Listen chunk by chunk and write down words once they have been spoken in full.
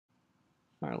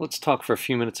All right, let's talk for a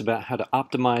few minutes about how to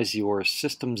optimize your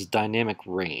system's dynamic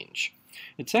range.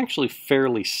 It's actually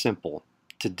fairly simple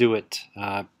to do it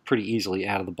pretty easily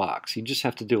out of the box. You just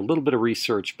have to do a little bit of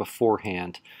research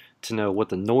beforehand to know what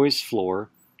the noise floor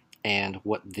and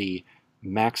what the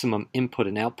maximum input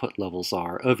and output levels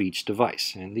are of each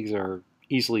device. And these are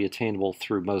easily attainable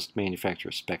through most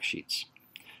manufacturer spec sheets.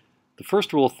 The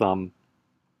first rule of thumb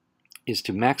is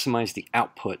to maximize the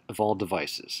output of all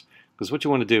devices. Because what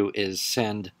you want to do is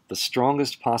send the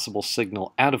strongest possible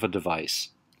signal out of a device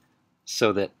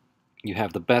so that you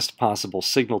have the best possible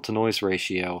signal-to-noise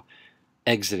ratio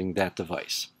exiting that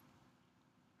device.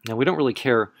 Now, we don't really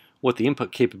care what the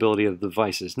input capability of the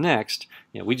device is next.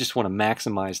 We just want to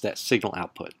maximize that signal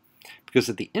output. Because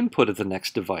at the input of the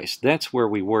next device, that's where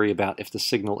we worry about if the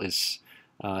signal is,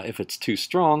 if it's too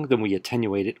strong, then we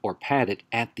attenuate it or pad it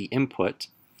at the input.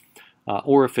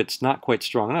 Or if it's not quite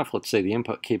strong enough, let's say the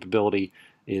input capability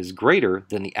is greater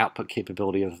than the output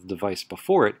capability of the device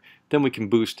before it, then we can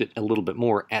boost it a little bit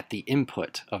more at the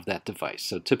input of that device.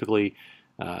 So typically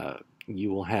you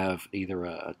will have either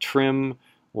a trim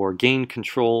or gain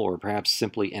control or perhaps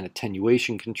simply an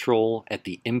attenuation control at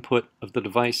the input of the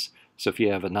device. So if you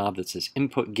have a knob that says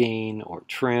input gain or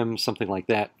trim, something like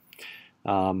that,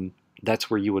 that's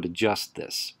where you would adjust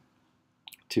this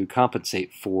to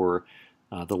compensate for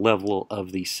the level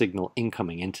of the signal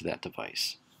incoming into that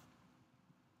device.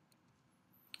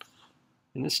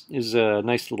 And this is a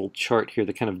nice little chart here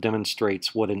that kind of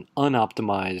demonstrates what an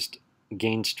unoptimized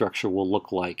gain structure will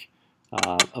look like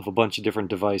of a bunch of different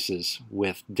devices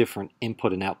with different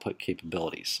input and output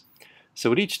capabilities.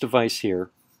 So at each device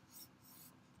here,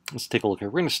 let's take a look here.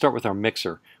 We're going to start with our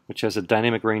mixer, which has a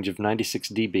dynamic range of 96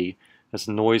 dB. Has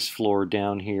a noise floor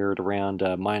down here at around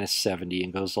minus 70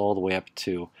 and goes all the way up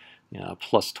to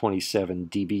plus 27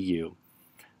 dBu.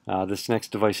 This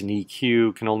next device, an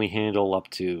EQ, can only handle up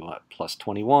to plus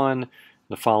 21.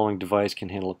 The following device can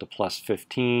handle up to plus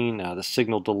 15. The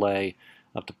signal delay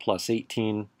up to plus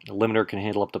 18. The limiter can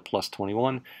handle up to plus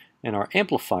 21. And our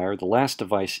amplifier, the last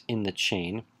device in the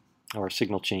chain, our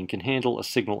signal chain, can handle a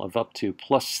signal of up to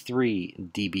plus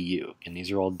 3 dBu. And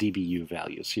these are all dBu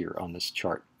values here on this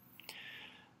chart.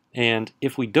 And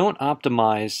if we don't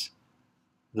optimize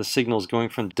the signals going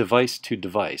from device to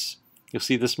device, you'll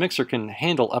see this mixer can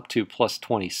handle up to plus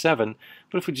 27,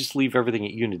 but if we just leave everything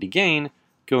at unity gain,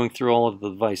 going through all of the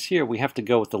device here, we have to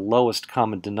go with the lowest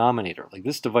common denominator. Like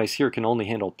this device here can only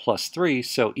handle plus 3,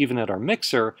 so even at our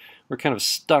mixer, we're kind of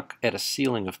stuck at a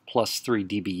ceiling of plus 3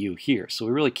 dBu here. So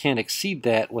we really can't exceed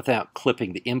that without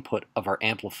clipping the input of our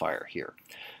amplifier here.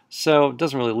 So it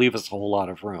doesn't really leave us a whole lot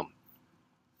of room.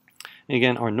 And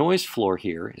again, our noise floor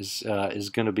here is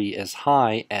going to be as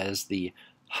high as the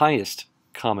highest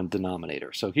common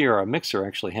denominator. So here our mixer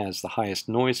actually has the highest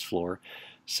noise floor.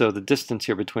 So the distance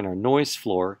here between our noise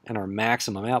floor and our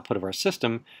maximum output of our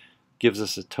system gives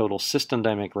us a total system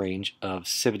dynamic range of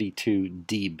 72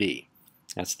 dB.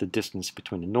 That's the distance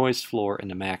between the noise floor and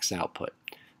the max output.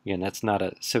 Again, that's not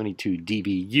a 72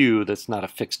 dBu, that's not a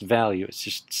fixed value, it's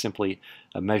just simply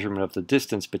a measurement of the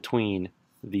distance between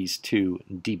these two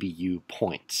dBu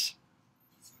points.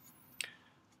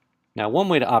 Now, one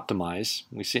way to optimize,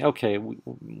 we see, okay,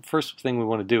 first thing we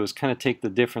want to do is kind of take the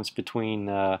difference between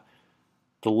the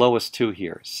lowest two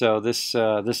here. So this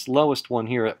lowest one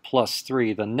here at plus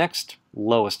 3, the next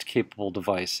lowest capable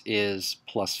device is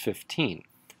plus 15.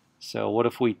 So what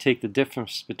if we take the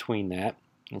difference between that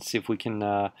and see if we can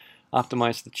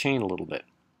optimize the chain a little bit.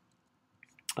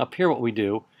 Up here what we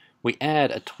do, we add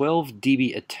a 12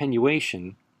 dB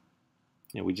attenuation.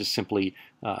 We just simply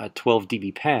a 12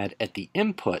 dB pad at the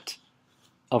input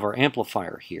of our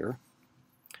amplifier here,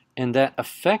 and that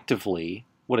effectively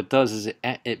what it does is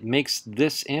it makes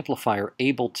this amplifier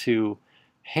able to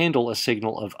handle a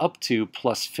signal of up to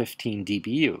plus 15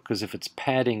 dBu, because if it's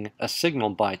padding a signal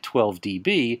by 12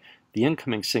 dB, the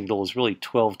incoming signal is really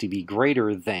 12 dB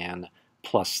greater than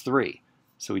plus 3.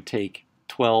 So we take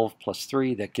 12 plus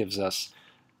 3, that gives us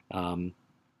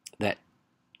that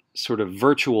sort of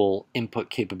virtual input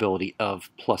capability of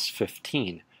plus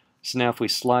 15. So now if we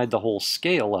slide the whole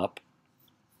scale up,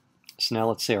 so now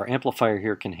let's say our amplifier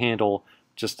here can handle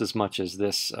just as much as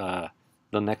this, the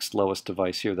next lowest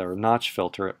device here, our notch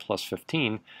filter at plus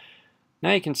 15.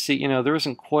 Now you can see, there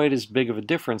isn't quite as big of a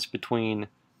difference between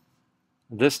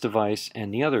this device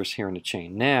and the others here in the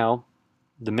chain. Now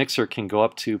the mixer can go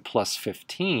up to plus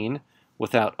 15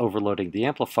 without overloading the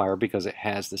amplifier because it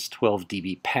has this 12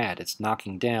 dB pad. It's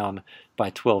knocking down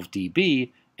by 12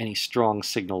 dB any strong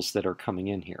signals that are coming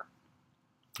in here.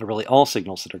 Or really all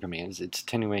signals that are coming in. It's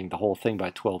attenuating the whole thing by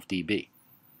 12 dB.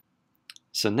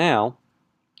 So now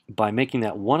by making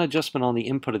that one adjustment on the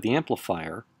input of the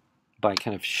amplifier, by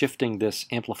kind of shifting this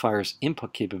amplifier's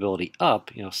input capability up,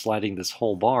 sliding this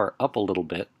whole bar up a little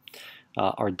bit,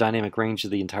 our dynamic range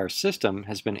of the entire system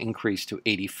has been increased to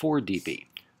 84 dB.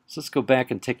 So let's go back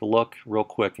and take a look real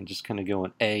quick and just kind of go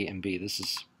in A and B. This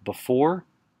is before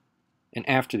and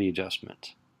after the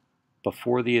adjustment.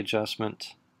 Before the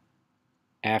adjustment,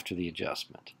 after the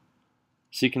adjustment.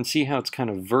 So you can see how it's kind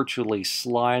of virtually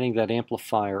sliding that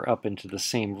amplifier up into the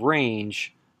same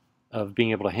range of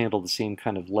being able to handle the same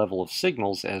kind of level of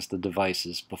signals as the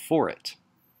devices before it.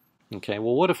 Okay,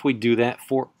 well, what if we do that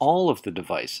for all of the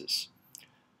devices?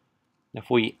 If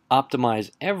we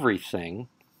optimize everything,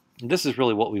 this is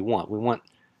really what we want. We want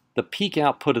the peak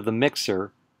output of the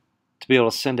mixer to be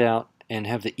able to send out and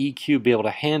have the EQ be able to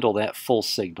handle that full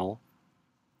signal,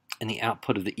 and the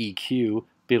output of the EQ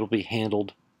be able to be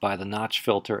handled by the notch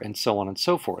filter, and so on and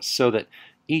so forth, so that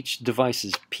each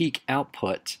device's peak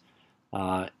output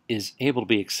is able to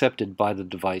be accepted by the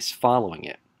device following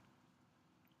it.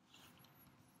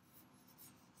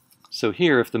 So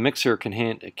here, if the mixer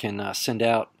can send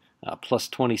out plus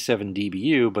 27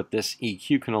 dBu, but this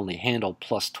EQ can only handle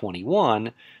plus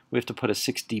 21, we have to put a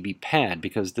 6 dB pad,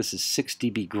 because this is 6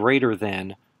 dB greater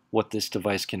than what this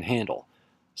device can handle.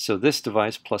 So this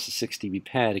device plus a 6 dB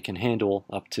pad, it can handle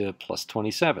up to plus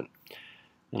 27.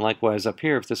 And likewise up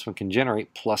here, if this one can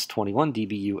generate plus 21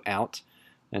 dBu out,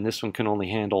 and this one can only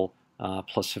handle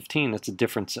plus 15, that's a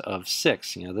difference of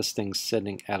 6. This thing's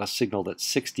sending out a signal that's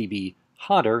 6 dB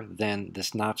hotter than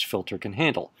this notch filter can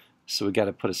handle. So we got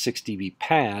to put a 6 dB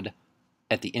pad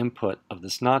at the input of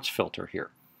this notch filter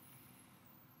here.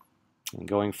 And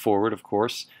going forward, of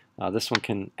course, this one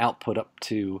can output up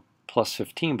to plus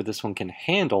 15, but this one can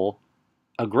handle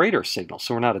a greater signal.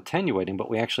 So we're not attenuating, but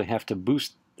we actually have to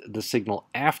boost the signal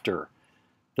after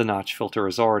the notch filter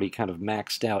has already kind of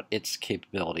maxed out its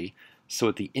capability. So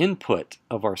at the input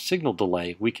of our signal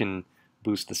delay, we can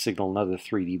boost the signal another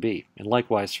 3 dB. And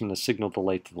likewise, from the signal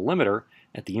delay to the limiter,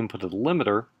 at the input of the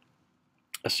limiter,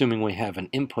 assuming we have an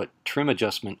input trim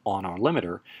adjustment on our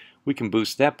limiter, we can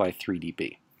boost that by 3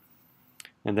 dB.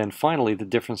 And then finally, the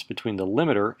difference between the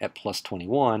limiter at plus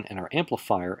 21 and our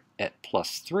amplifier at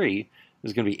plus 3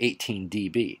 is going to be 18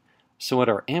 dB. So at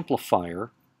our amplifier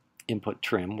input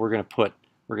trim, we're going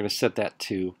to set that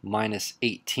to minus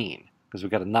 18, because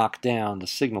we've got to knock down the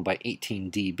signal by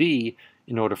 18 dB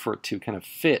in order for it to kind of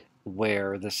fit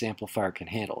where this amplifier can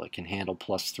handle. It can handle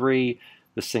plus 3,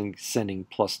 this thing sending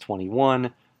plus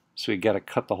 21, so we've got to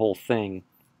cut the whole thing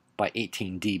by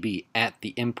 18 dB at the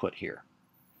input here.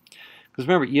 Because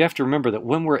remember, you have to remember that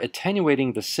when we're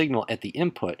attenuating the signal at the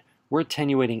input, we're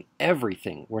attenuating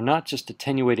everything. We're not just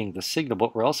attenuating the signal,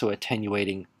 but we're also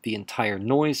attenuating the entire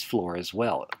noise floor as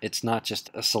well. It's not just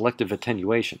a selective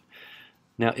attenuation.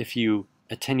 Now, if you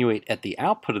attenuate at the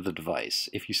output of the device,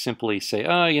 if you simply say,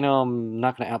 oh, I'm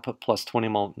not going to output plus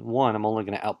 21, I'm only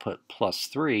going to output plus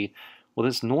 3, well,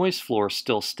 this noise floor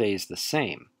still stays the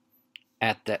same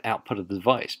at that output of the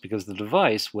device, because the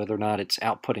device, whether or not it's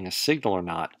outputting a signal or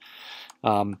not,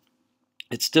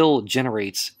 it still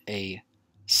generates a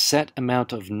set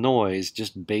amount of noise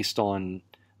just based on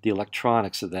the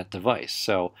electronics of that device.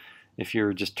 So if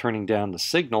you're just turning down the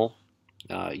signal,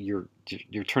 you're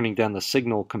turning down the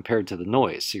signal compared to the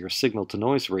noise. So your signal to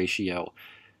noise ratio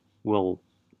will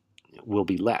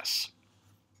be less.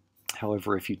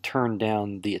 However, if you turn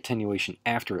down the attenuation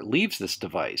after it leaves this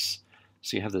device,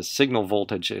 so you have the signal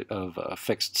voltage of a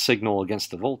fixed signal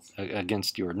against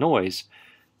against your noise,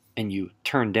 and you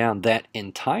turn down that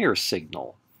entire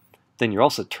signal, then you're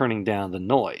also turning down the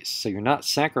noise. So you're not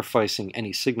sacrificing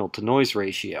any signal to noise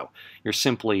ratio. You're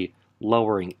simply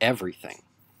lowering everything.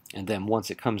 And then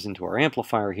once it comes into our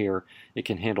amplifier here, it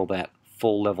can handle that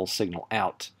full level signal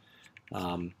out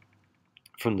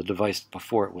from the device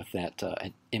before it with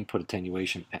that input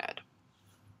attenuation pad.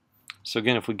 So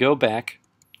again, if we go back,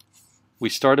 we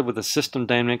started with a system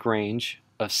dynamic range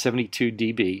of 72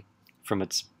 dB from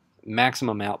its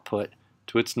maximum output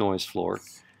to its noise floor.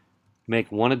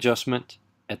 Make one adjustment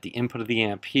at the input of the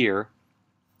amp here.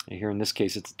 Here in this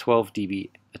case it's a 12 dB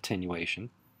attenuation.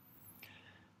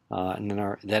 And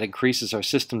then that increases our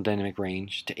system dynamic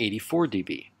range to 84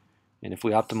 dB. And if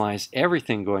we optimize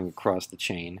everything going across the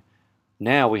chain,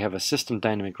 now we have a system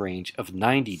dynamic range of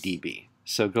 90 dB.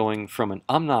 So going from an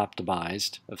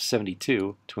unoptimized of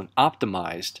 72 to an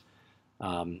optimized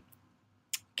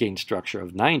gain structure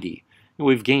of 90,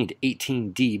 we've gained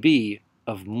 18 dB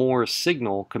of more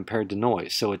signal compared to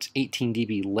noise. So it's 18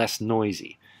 dB less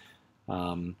noisy.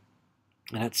 And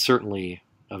that's certainly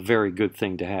a very good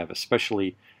thing to have,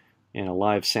 especially in a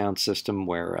live sound system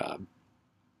where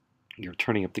you're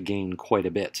turning up the gain quite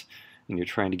a bit, and you're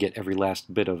trying to get every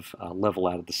last bit of level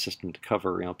out of the system to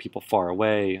cover people far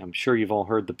away. I'm sure you've all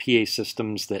heard the PA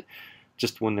systems that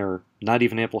just when they're not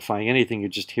even amplifying anything, you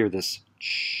just hear this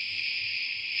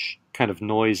kind of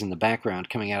noise in the background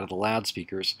coming out of the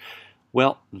loudspeakers.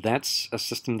 Well, that's a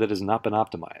system that has not been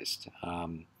optimized.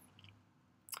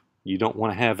 You don't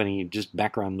want to have any just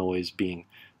background noise being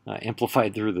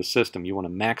amplified through the system. You want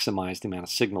to maximize the amount of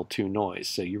signal to noise.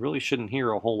 So you really shouldn't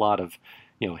hear a whole lot of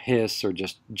hiss or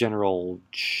just general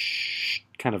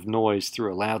kind of noise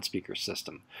through a loudspeaker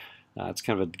system. It's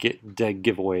kind of a dead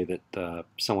giveaway that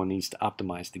someone needs to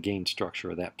optimize the gain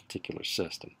structure of that particular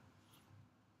system.